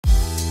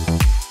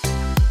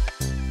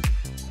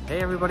Hey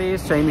everybody,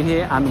 it's Jamie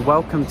here and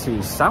welcome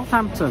to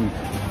Southampton,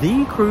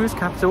 the cruise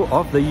capital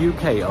of the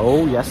UK.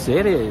 Oh yes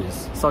it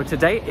is. So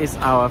today is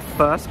our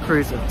first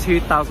cruise of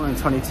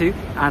 2022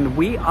 and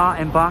we are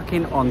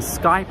embarking on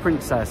Sky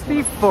Princess.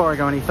 Before I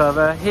go any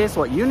further, here's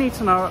what you need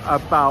to know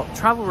about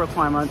travel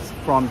requirements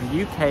from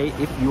the UK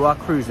if you are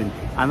cruising.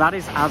 And that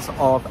is as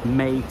of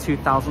May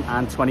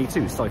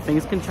 2022, so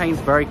things can change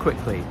very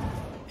quickly.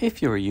 If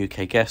you're a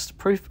UK guest,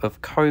 proof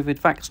of COVID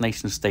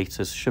vaccination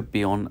status should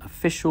be on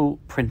official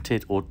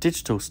printed or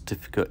digital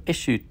certificate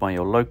issued by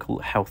your local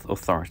health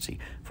authority,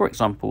 for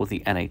example the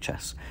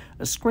NHS.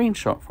 A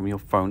screenshot from your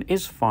phone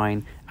is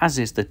fine, as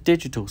is the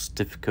digital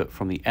certificate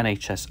from the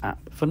NHS app.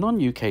 For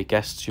non-UK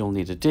guests, you'll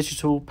need a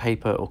digital,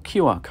 paper or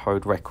QR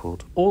code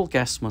record. All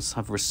guests must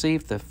have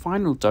received their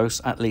final dose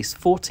at least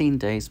 14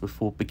 days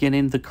before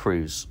beginning the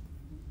cruise.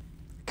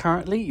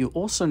 Currently, you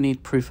also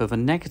need proof of a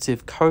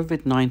negative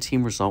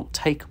COVID-19 result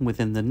taken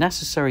within the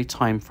necessary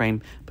time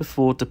frame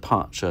before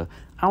departure.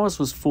 Ours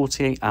was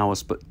 48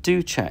 hours, but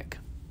do check.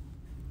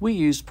 We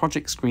used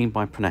Project Screen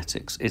by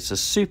Prenetics. It's a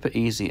super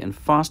easy and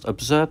fast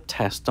observed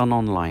test done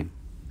online.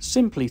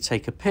 Simply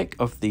take a pic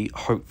of the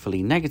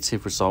hopefully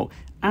negative result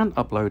and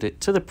upload it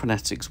to the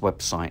Prenetics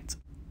website.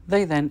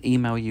 They then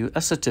email you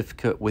a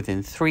certificate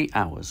within 3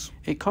 hours.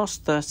 It costs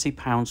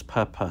 £30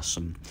 per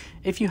person.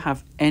 If you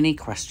have any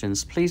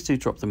questions, please do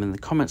drop them in the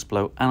comments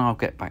below and I'll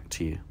get back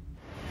to you.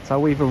 So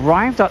we've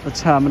arrived at the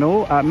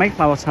terminal,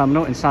 Mayflower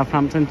Terminal in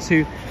Southampton,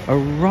 to a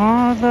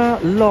rather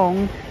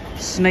long,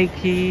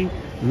 snaky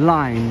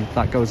line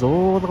that goes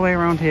all the way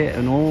around here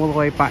and all the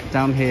way back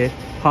down here,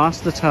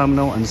 past the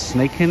terminal and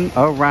snaking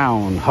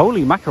around.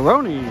 Holy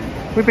macaroni!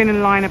 We've been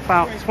in line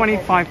about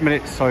 25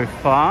 minutes so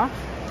far.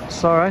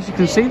 So as you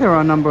can see, there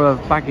are a number of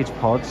baggage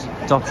pods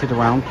dotted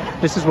around.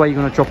 This is where you're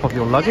going to drop off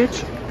your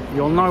luggage.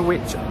 You'll know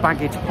which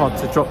baggage pod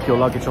to drop your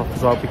luggage off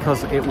as well,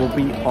 because it will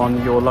be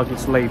on your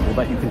luggage label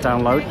that you can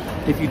download.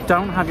 If you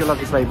don't have your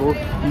luggage label,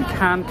 you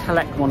can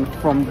collect one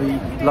from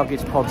the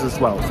luggage pods as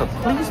well. So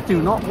please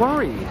do not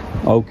worry.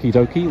 Okie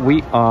dokie,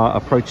 we are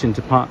approaching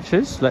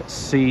departures. Let's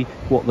see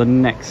what the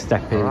next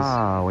step is.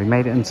 Ah, we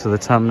made it into the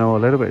terminal, a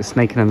little bit of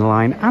snaking in the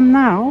line, and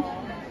now...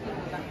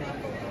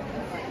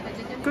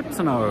 Good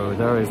to know,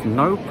 there is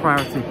no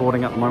priority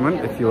boarding at the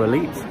moment if you're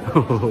elite.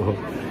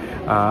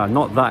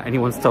 Not that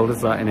anyone's told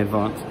us that in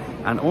advance.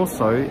 And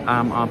also,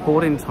 our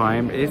boarding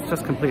time is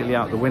just completely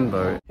out the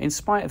window. In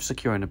spite of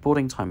securing a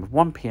boarding time of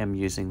 1 PM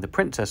using the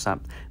Princess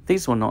app,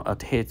 these were not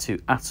adhered to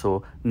at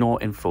all,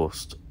 nor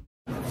enforced.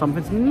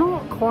 Something's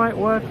not quite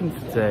working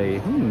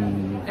today.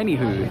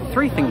 Anywho,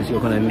 3 things you're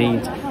going to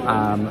need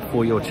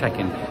for your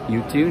check-in.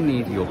 You do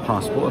need your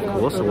passport, of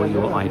course, or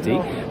your ID.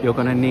 You're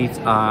going to need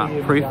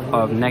proof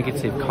of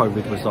negative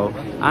COVID result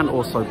and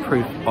also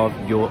proof of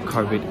your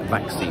COVID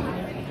vaccine.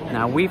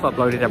 Now, we've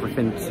uploaded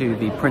everything to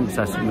the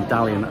Princess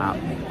Medallion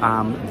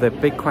app. The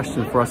big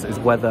question for us is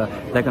whether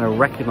they're going to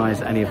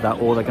recognize any of that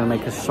or they're going to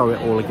make us show it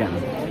all again.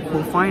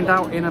 We'll find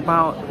out in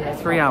about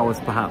 3 hours,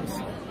 perhaps.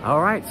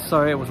 Alright,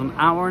 so it was an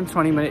hour and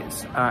 20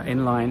 minutes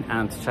in line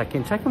and to check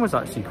in. Check-in was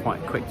actually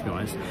quite quick, to be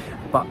honest.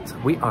 But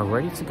we are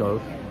ready to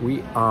go.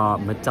 We are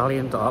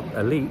medallioned up,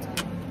 elite,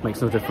 makes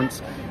no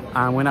difference.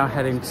 And we're now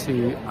heading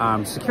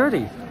to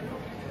security.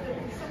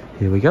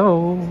 Here we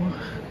go.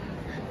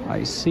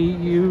 I see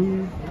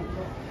you.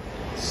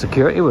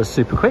 Security was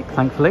super quick,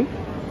 thankfully.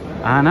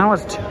 And now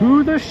it's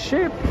to the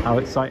ship. How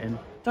exciting.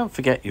 Don't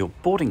forget, your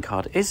boarding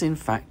card is in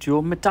fact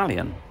your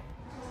medallion.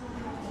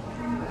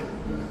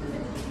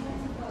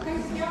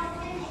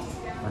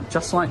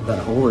 Just like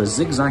that, all the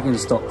zigzagging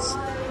stops,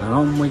 and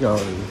on we go.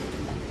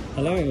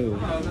 Hello.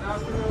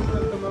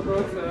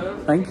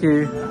 Thank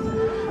you.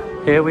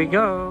 Here we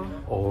go.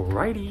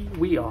 Alrighty,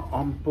 we are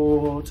on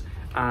board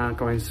and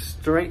going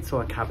straight to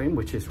our cabin,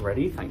 which is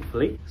ready,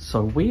 thankfully.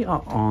 So we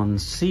are on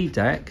C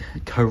deck,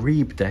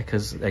 Caribe deck,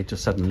 as they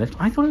just said in the lift.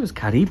 I thought it was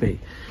Caribe.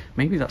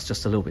 Maybe that's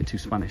just a little bit too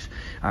Spanish.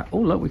 Oh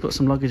look, we've got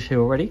some luggage here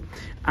already,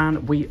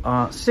 and we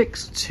are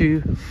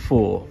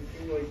 624.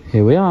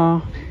 Here we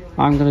are.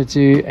 I'm going to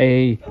do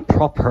a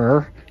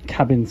proper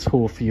cabin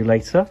tour for you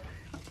later.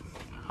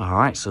 All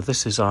right, so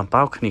this is our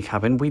balcony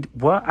cabin. We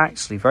were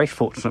actually very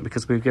fortunate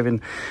because we were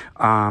given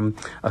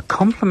a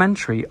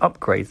complimentary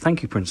upgrade.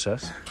 Thank you,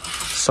 Princess.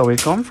 So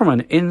we've gone from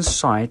an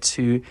inside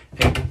to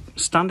a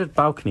standard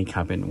balcony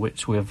cabin,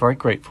 which we're very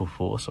grateful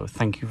for. So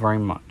thank you very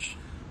much.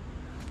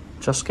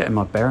 Just getting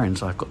my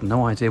bearings. I've got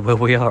no idea where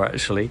we are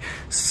actually.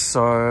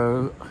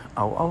 So,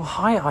 oh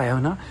hi,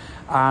 Iona.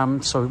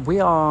 So we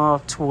are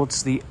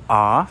towards the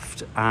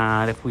aft,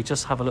 and if we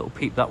just have a little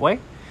peep that way,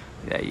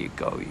 there you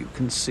go, you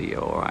can see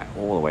all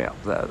the way up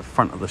there, the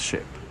front of the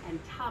ship.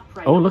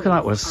 Oh, look at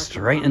that, we're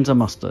straight into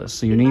muster.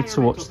 So you need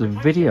to watch the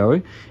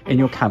video in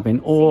your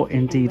cabin or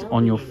indeed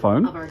on your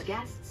phone.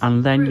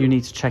 and then you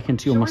need to check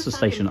into your muster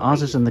station.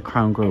 Ours is in the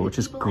Crown Grill, which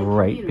is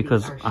great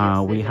because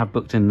we have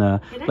booked in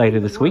later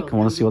this week and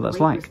want to see what that's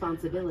like.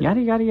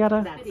 Yada, yada,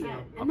 yada.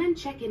 And then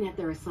check in at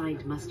their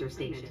assigned muster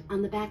station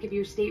on the back of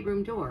your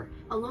stateroom door,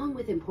 along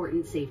with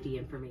important safety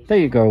information. There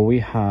you go. We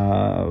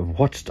have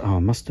watched our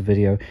muster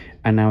video,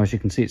 and now as you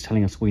can see, it's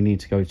telling us we need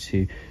to go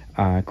to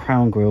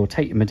Crown Grill,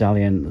 take your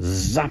medallion,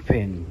 zap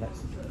in.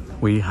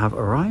 We have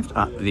arrived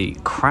at the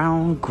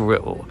Crown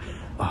Grill.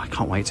 Oh, I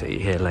can't wait to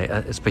eat here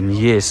later. It's been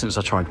years since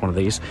I tried one of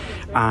these.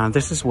 And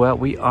this is where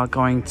we are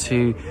going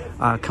to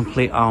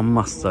complete our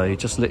muster. You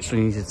just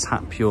literally need to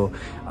tap your,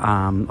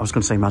 I was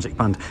going to say magic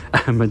band,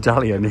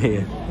 medallion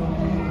here.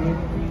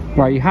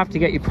 Right, you have to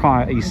get your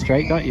priorities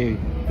straight, don't you?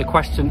 The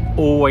question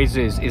always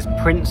is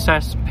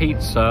Princess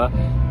Pizza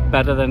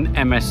better than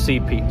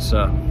MSC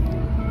Pizza?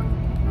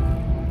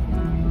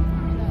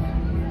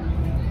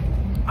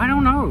 I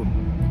don't know.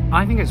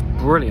 I think it's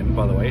brilliant,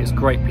 by the way. It's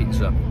great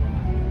pizza.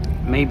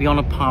 Maybe on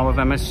a par with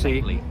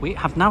MSC. We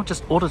have now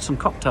just ordered some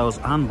cocktails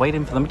and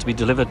waiting for them to be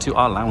delivered to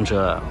our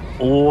lounger.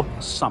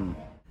 Awesome.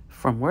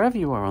 From wherever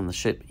you are on the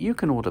ship, you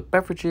can order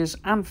beverages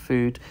and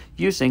food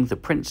using the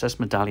Princess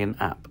Medallion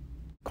app.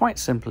 Quite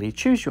simply,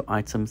 choose your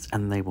items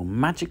and they will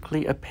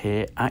magically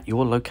appear at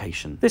your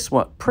location. This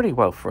worked pretty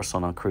well for us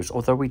on our cruise,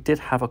 although we did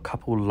have a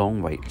couple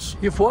long waits.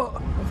 You've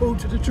what? I've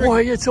ordered a drink. Why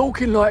are you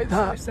talking like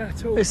that? Is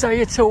that all? It's how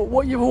you talk.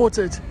 What you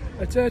ordered?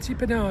 A dirty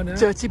banana.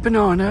 Dirty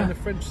banana. And a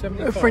French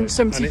 75. A French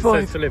 75.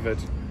 And it says delivered.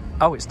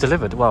 Oh, it's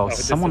delivered. Well,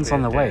 someone's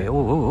on the way.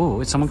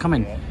 Oh, is someone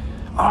coming?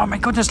 Oh my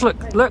goodness, look,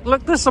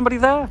 there's somebody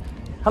there.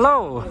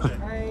 Hello.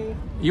 Hey.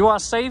 You are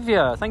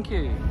saviour. Thank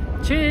you.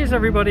 Cheers,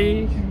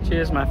 everybody.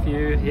 Cheers,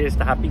 Matthew. Here's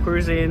the happy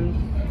cruising.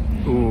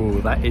 Ooh,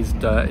 that is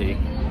dirty.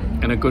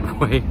 In a good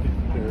way.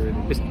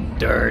 It's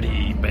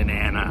dirty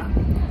banana.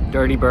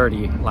 Dirty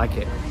birdie. Like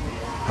it.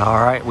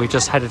 All right, we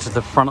just headed to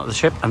the front of the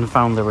ship and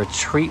found the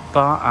retreat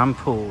bar and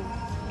pool.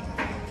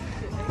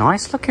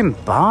 Nice looking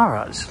bar,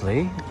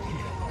 actually.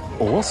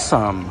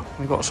 Awesome.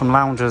 We've got some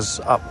loungers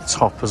up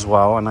top as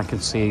well, and I can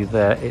see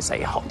there is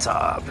a hot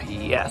tub.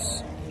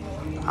 Yes.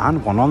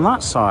 And one on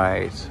that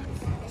side.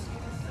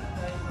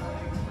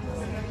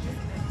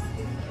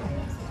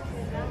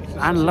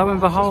 And lo and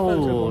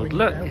behold,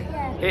 look,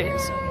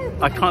 it's,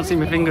 I can't see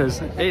my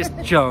fingers, it's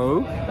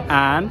Joe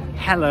and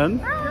Helen,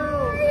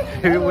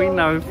 who we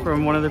know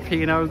from one of the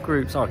P&O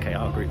groups. Okay,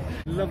 our group.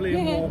 Lovely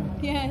and warm.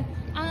 Yeah,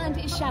 and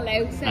it's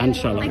shallow, so and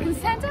shallow. I can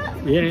stand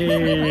up.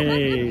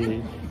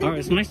 Yay! Alright,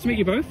 it's nice to meet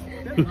you both.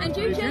 And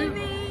you,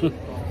 Jeremy.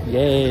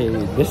 Yay,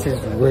 this is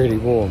really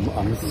warm.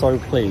 I'm so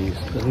pleased.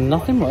 There's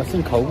nothing worse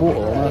than cold water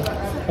on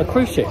a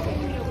cruise ship.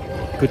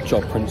 Good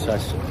job,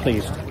 Princess.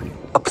 Pleased.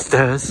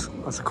 Upstairs,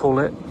 as I call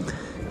it.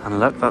 And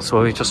look, that's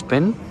where we've just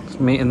been.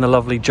 Meeting the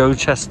lovely Joe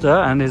Chester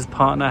and his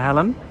partner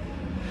Helen.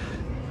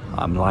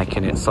 I'm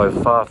liking it so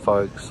far,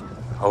 folks.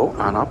 Oh,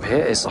 and up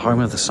here is the home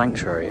of the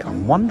sanctuary.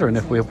 I'm wondering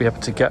if we'll be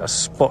able to get a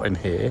spot in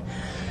here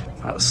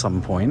at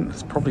some point.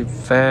 It's probably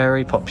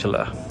very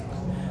popular.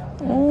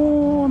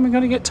 Oh, am I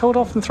going to get told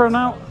off and thrown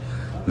out?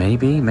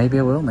 Maybe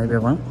I will, maybe I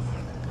won't.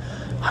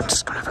 I'm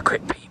just going to have a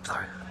quick peep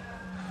though.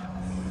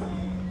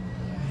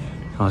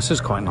 Oh, this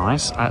is quite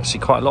nice. Actually,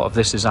 quite a lot of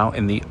this is out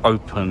in the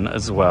open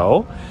as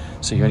well.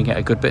 So you're going to get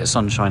a good bit of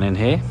sunshine in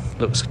here.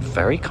 Looks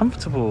very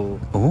comfortable.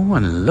 Oh,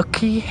 and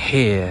looky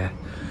here.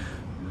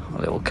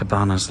 Little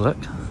cabanas, look.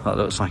 That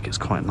looks like it's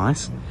quite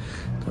nice.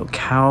 Little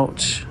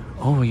couch.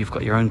 Oh, you've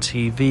got your own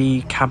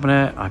TV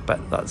cabinet. I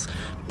bet that's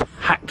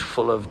packed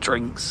full of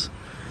drinks.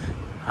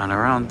 And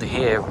around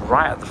here,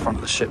 right at the front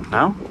of the ship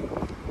now.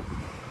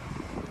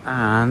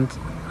 And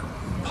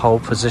pole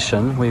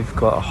position, we've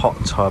got a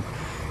hot tub.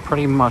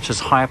 Pretty much as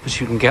high up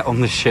as you can get on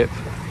the ship,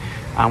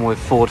 and with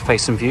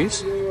forward-facing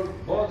views.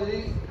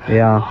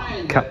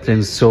 Yeah,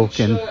 Captain's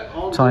talking.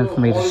 Time for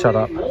me to shut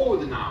up.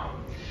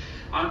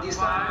 On this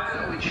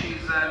time, which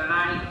is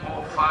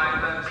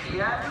 9:05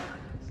 p.m.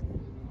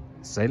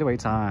 Sail away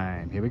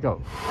time. Here we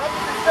go.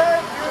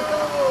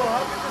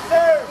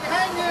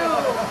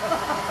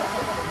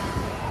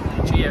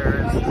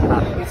 Cheers.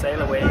 Happy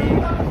sail away.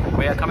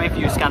 We are coming for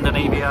you,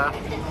 Scandinavia.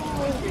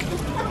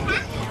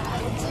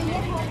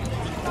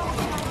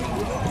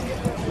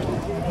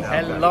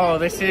 Hello,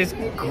 this is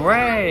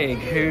Greg,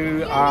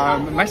 who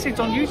messaged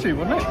on YouTube,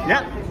 wasn't it?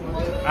 Yeah.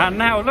 And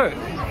now look,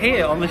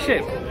 here on the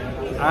ship.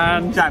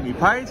 And damn, you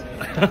paid?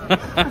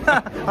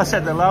 I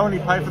said that I'll only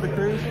pay for the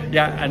cruise.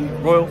 Yeah, and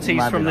royalties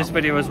Maybe from not. this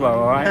video as well,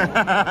 alright?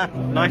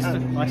 nice to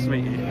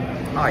meet you.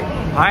 Hi.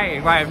 Hi,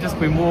 right, I've just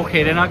been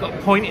walking and I got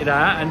pointed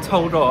at and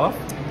told off.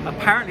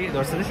 Apparently,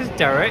 so this is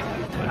Derek,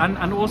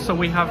 and also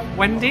we have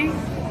Wendy.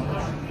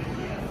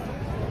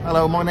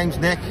 Hello, my name's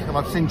Nick, and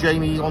I've seen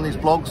Jamie on his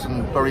blogs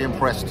and very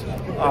impressed.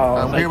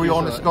 Oh, Here we are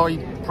on the Sky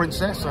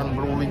Princess, and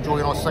we're all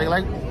enjoying our sail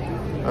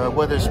out.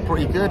 Weather's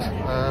pretty good.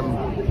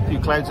 A few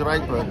clouds are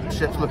out, but the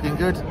ship's looking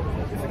good.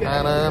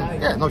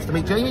 And yeah, nice to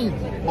meet Jamie.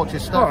 Watch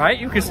his stuff. All right,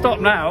 you can stop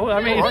now.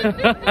 I mean, right.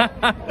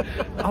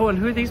 Oh, and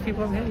who are these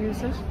people over here? Who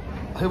is this?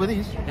 Who are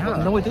these?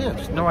 Yeah. No idea.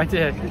 No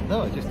idea.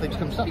 No, I just think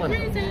it's going to stop.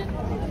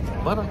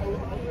 Bye.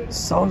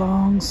 So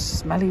long,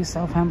 smelly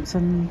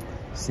Southampton.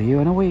 See you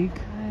in a week.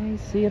 Bye.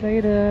 See you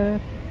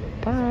later.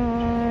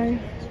 Bye.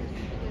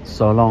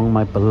 So long,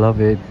 my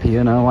beloved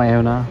P&O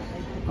Iona.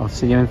 I'll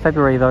see you in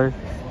February though.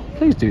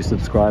 Please do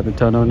subscribe and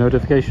turn on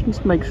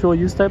notifications. Make sure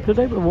you stay up to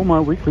date with all my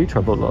weekly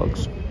travel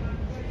logs.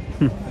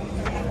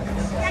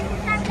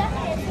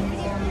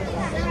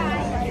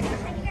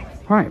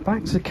 Right,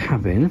 back to the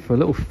cabin for a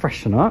little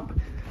freshen up.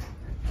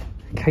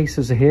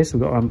 Cases are here, so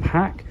we've got to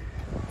unpack.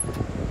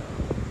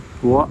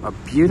 What a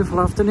beautiful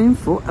afternoon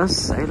for a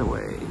sail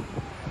away.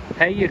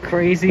 Hey, you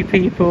crazy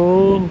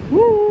people.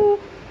 Woo!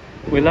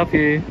 We love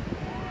you.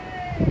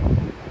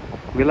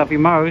 We love you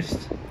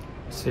most.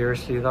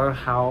 Seriously though,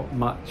 how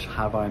much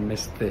have I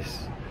missed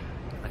this?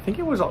 I think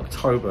it was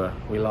October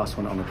we last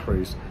went on a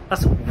cruise.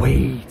 That's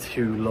way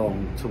too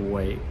long to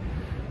wait.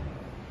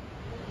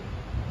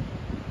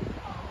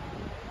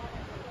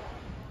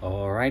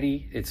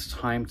 Alrighty, it's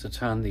time to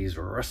turn these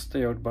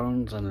rusty old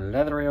bones and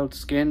leathery old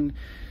skin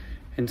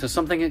into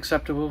something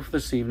acceptable for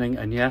this evening.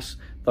 And yes,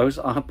 those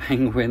are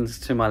penguins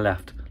to my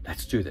left.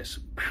 Let's do this.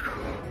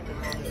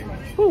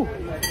 Whew.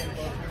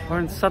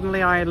 And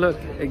suddenly I look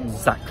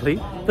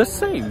exactly the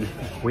same.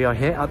 We are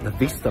here at the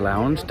Vista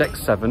Lounge, deck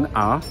 7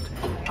 aft,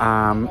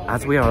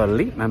 as we are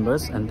elite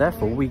members and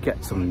therefore we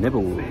get some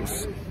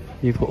nibbles.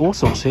 You've got all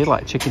sorts here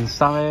like chicken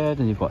salad,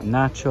 and you've got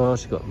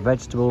nachos, you've got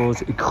vegetables,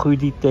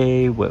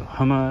 crudité with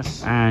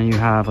hummus, and you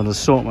have an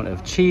assortment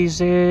of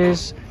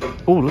cheeses.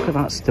 Oh, look at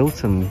that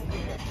Stilton.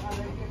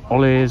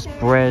 Olives,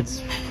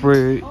 breads,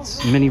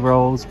 fruits, mini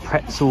rolls,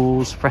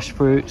 pretzels, fresh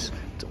fruits.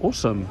 It's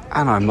awesome.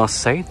 And I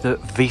must say that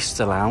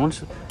Vista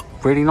Lounge,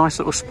 really nice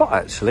little spot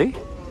actually.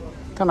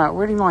 Done out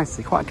really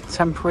nicely, quite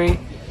contemporary,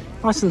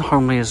 nice and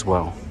homely as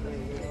well.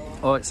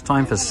 Oh, it's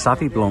time for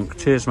Savvy Blanc.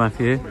 Cheers,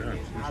 Matthew.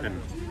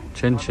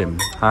 Chin Chin.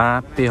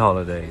 Happy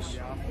holidays.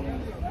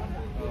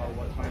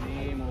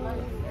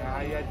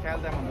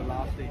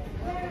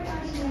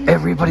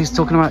 Everybody's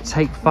talking about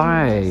Take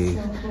 5.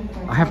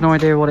 I have no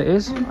idea what it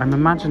is. I'm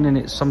imagining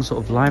it's some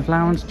sort of live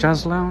lounge,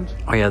 jazz lounge.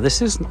 Oh yeah,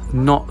 this is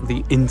not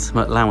the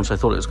intimate lounge I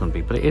thought it was going to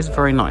be, but it is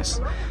very nice.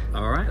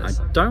 All right, I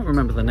don't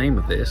remember the name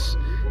of this,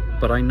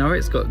 but I know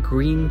it's got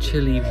green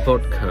chili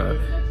vodka,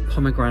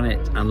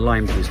 pomegranate and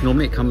lime juice.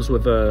 Normally it comes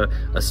with a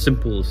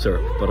simple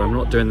syrup, but I'm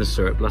not doing the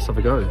syrup. Let's have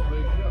a go.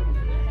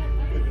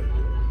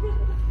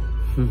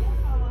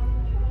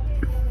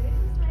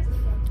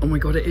 Oh my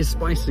god, it is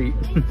spicy.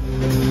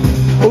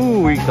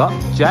 Oh, we got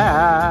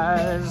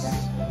jazz.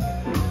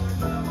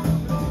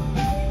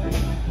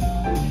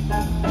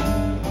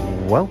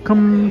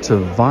 Welcome to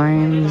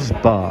Vine's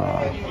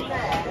Bar.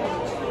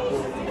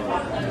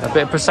 A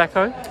bit of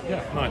Prosecco?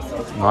 Yeah, nice.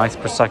 Nice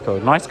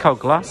Prosecco. Nice cold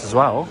glass as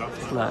well.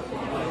 Look.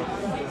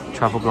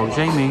 Travel blog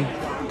Jamie.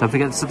 Don't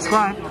forget to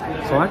subscribe.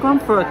 So I've gone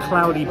for a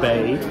cloudy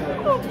bay,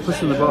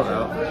 pushing the boat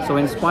out. So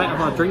in spite of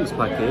our drinks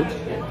package,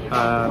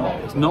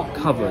 it's not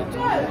covered.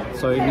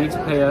 So you need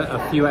to pay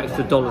a few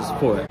extra dollars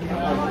for it.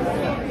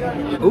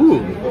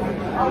 Ooh!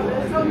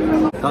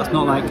 That's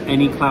not like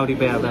any cloudy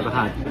bay I've ever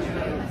had.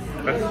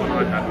 Best one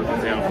I had was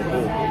at the Albert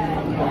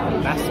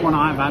Hall. Best one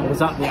I've had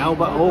was at the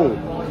Albert Hall.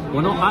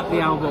 We're not at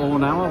the Albert Hall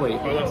now, are we?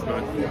 Oh, that's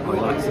nice. Oh, he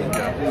likes it.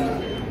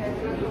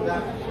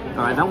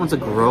 Alright, that one's a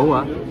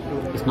grower.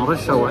 It's not a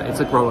shower, it's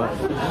a grower.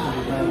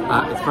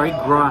 It's very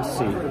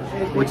grassy,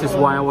 which is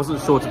why I wasn't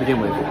sure to begin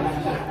with.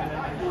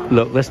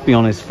 Look, let's be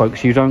honest,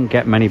 folks, you don't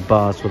get many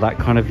bars with that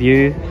kind of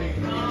view.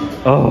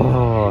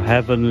 Oh,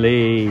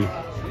 heavenly.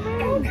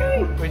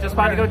 Okay. We're just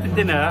about to go to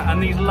dinner,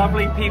 and these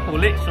lovely people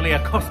literally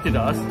accosted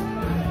us.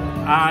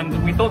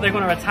 And we thought they were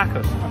going to attack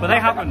us, but they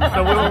haven't,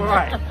 so we're all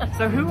right.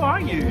 So who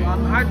are you?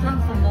 I'm Adrian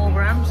from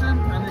Wolverhampton,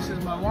 and this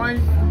is my wife.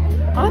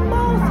 I'm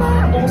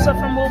Martha, also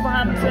from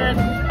Wolverhampton,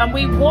 and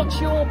we watch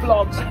your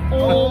blogs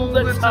all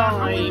the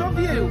time. We love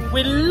you.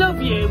 We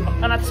love you,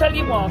 and I tell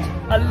you what,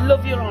 I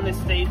love your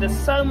honesty. There's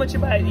so much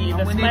about you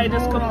that's made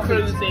us come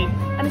cruising,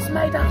 and it's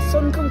made our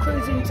son come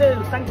cruising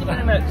too. Thank you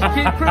very much.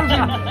 Keep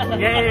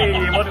cruising.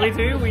 Yay! What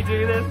do? We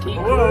do this. Keep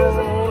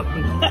Whoa!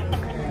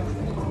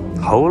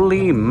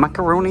 Holy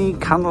macaroni,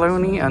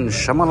 cannelloni and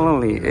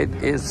chamaloni.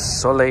 It is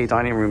Soleil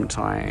dining room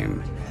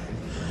time.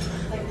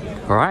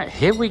 All right,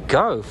 here we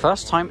go.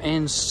 First time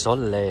in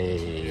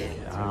Soleil.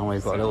 And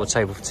we've got a little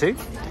table for two.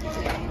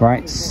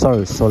 Right,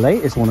 so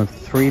Soleil is one of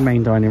 3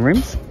 main dining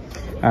rooms.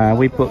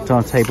 We booked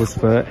our tables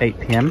for 8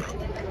 p.m. So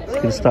we're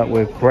going to start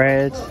with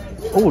bread.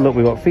 Oh, look,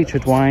 we've got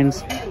featured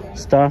wines,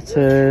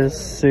 starters,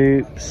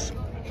 soups,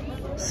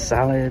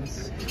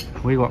 salads.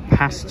 We got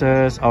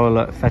pastas. Oh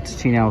look,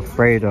 fettuccine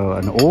alfredo,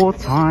 an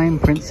all-time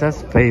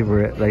princess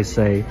favorite, they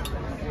say.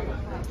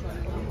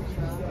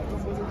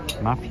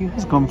 Matthew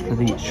has gone for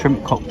the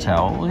shrimp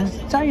cocktail. It's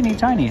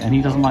tiny, and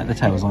he doesn't like the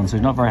tails on, so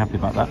he's not very happy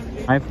about that.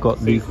 I've got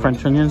the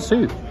French onion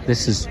soup.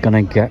 This is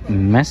gonna get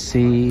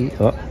messy.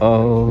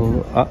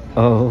 Uh-oh.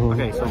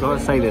 Okay, so I've got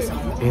to say this.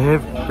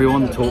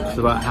 Everyone talks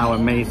about how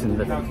amazing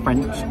the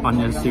French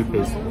onion soup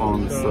is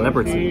on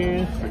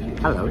Celebrity.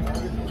 Hello.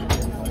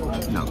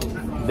 No.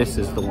 This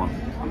is the one.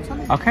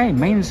 Okay,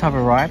 mains have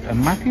arrived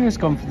and Matthew has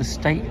gone for the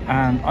steak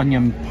and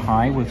onion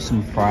pie with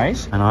some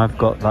fries. And I've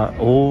got that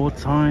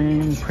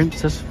all-time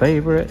princess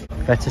favourite,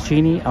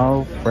 fettuccine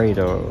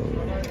alfredo.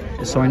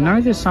 So I know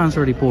this sounds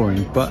really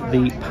boring, but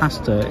the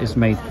pasta is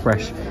made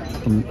fresh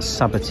from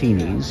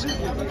Sabatini's.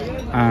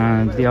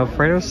 And the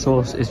alfredo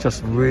sauce is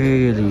just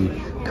really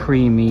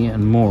creamy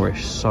and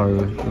Moorish. So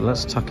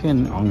let's tuck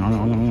in.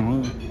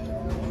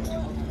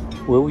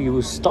 Will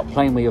you stop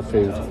playing with your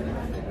food?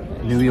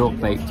 New York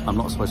baked. I'm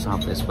not supposed to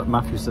have this, but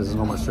Matthew says there's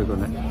not much sugar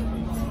in it.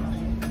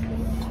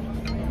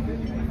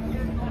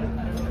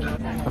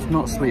 That's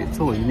not sweet at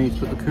all. You need to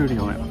put the coulis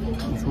on it.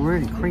 It's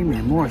really creamy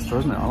and Moorish, though,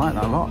 isn't it? I like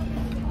that a lot.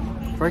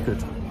 Very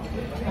good.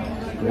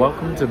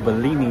 Welcome to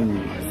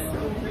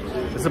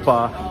Bellini's. It's a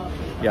bar.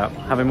 Yeah,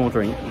 having more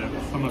drink.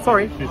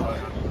 Sorry.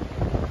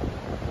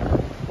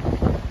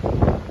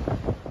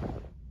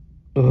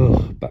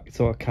 Ugh, back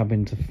to our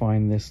cabin to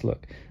find this.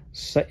 Look.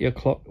 Set your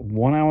clock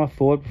 1 hour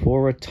forward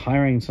before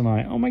retiring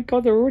tonight. Oh my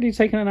god, they're already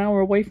taking an hour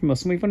away from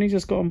us and we've only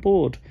just got on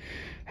board.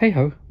 Hey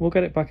ho, we'll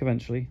get it back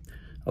eventually.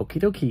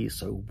 Okie dokie,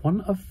 so one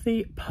of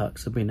the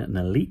perks of being an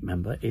elite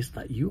member is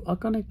that you are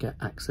going to get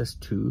access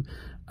to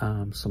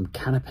some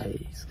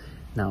canapes.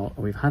 Now,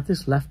 we've had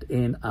this left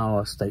in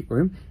our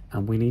stateroom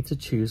and we need to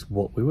choose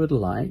what we would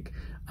like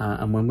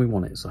and when we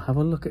want it. So have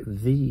a look at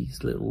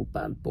these little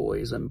bad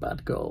boys and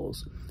bad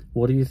girls.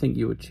 What do you think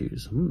you would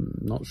choose?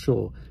 Not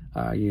sure.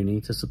 You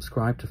need to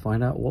subscribe to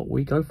find out what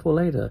we go for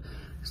later.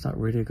 Is that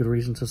really a good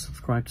reason to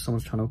subscribe to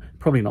someone's channel?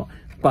 Probably not,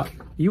 but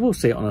you will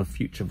see it on a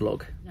future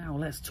vlog. Now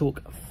let's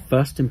talk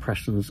first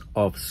impressions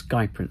of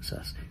Sky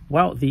Princess.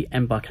 Well, the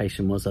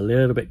embarkation was a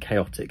little bit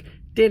chaotic.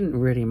 Didn't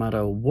really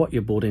matter what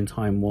your boarding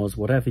time was,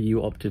 whatever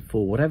you opted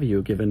for, whatever you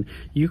were given,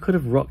 you could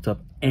have rocked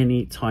up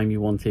any time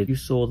you wanted. You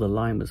saw the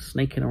line was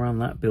snaking around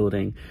that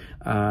building,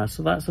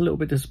 so that's a little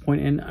bit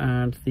disappointing,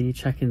 and the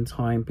check-in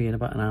time being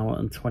about 1 hour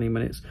and 20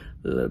 minutes,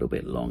 a little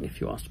bit long if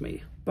you ask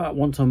me. But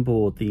once on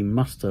board, the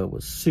muster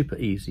was super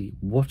easy.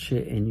 Watch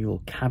it in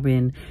your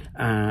cabin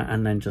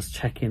and then just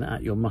check in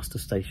at your muster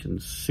station.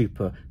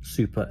 Super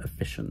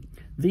efficient.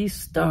 The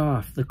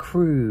staff, the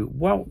crew,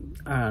 well,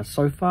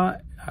 so far,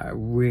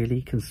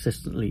 really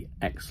consistently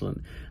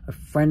excellent. A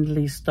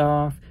friendly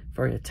staff,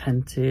 very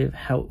attentive,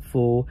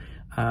 helpful.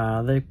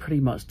 They're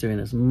pretty much doing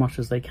as much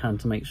as they can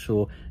to make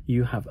sure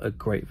you have a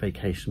great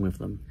vacation with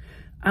them.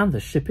 And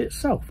the ship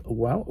itself,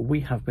 well,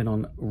 we have been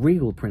on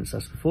Regal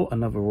Princess before,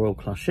 another Royal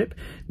Class ship.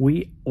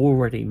 We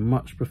already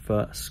much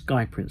prefer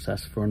Sky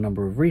Princess for a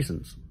number of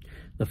reasons.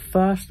 The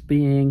first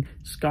being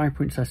Sky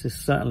Princess is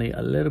certainly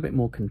a little bit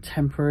more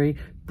contemporary,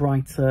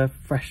 brighter,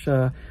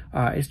 fresher.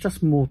 It's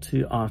just more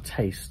to our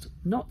taste.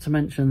 Not to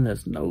mention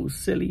there's no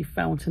silly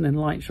fountain and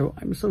light show.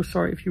 I'm so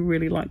sorry if you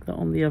really like that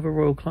on the other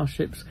Royal Class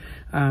ships.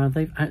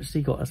 They've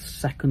actually got a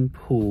second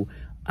pool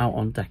out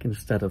on deck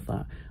instead of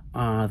that.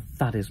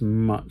 That is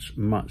much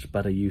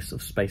better use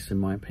of space in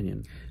my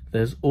opinion.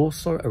 There's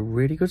also a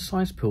really good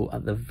sized pool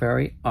at the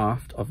very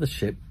aft of the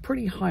ship,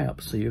 pretty high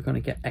up, so you're going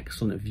to get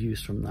excellent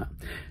views from that.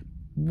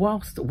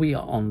 Whilst we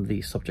are on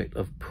the subject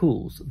of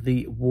pools,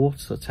 the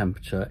water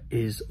temperature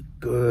is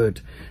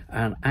good,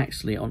 and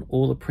actually on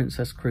all the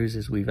Princess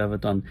cruises we've ever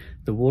done,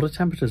 the water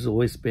temperature has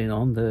always been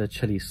on the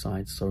chilly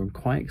side, so I'm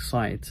quite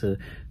excited to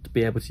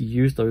be able to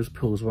use those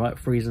pools right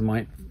freezing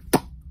my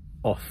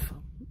off.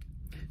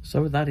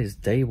 So that is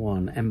day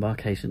one,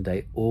 embarkation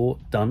day,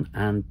 all done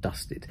and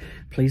dusted.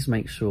 Please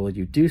make sure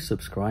you do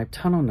subscribe,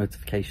 turn on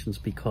notifications,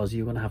 because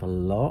you're going to have a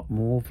lot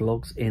more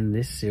vlogs in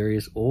this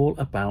series all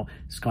about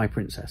Sky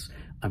Princess.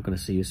 I'm going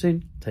to see you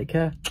soon. Take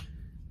care.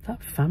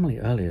 That family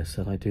earlier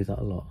said I do that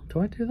a lot.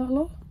 Do I do that a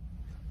lot?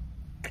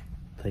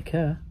 Take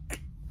care.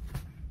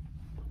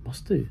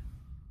 Must do.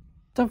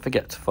 Don't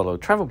forget to follow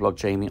Travel Blog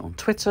Jamie on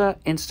Twitter,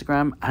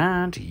 Instagram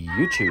and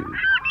YouTube.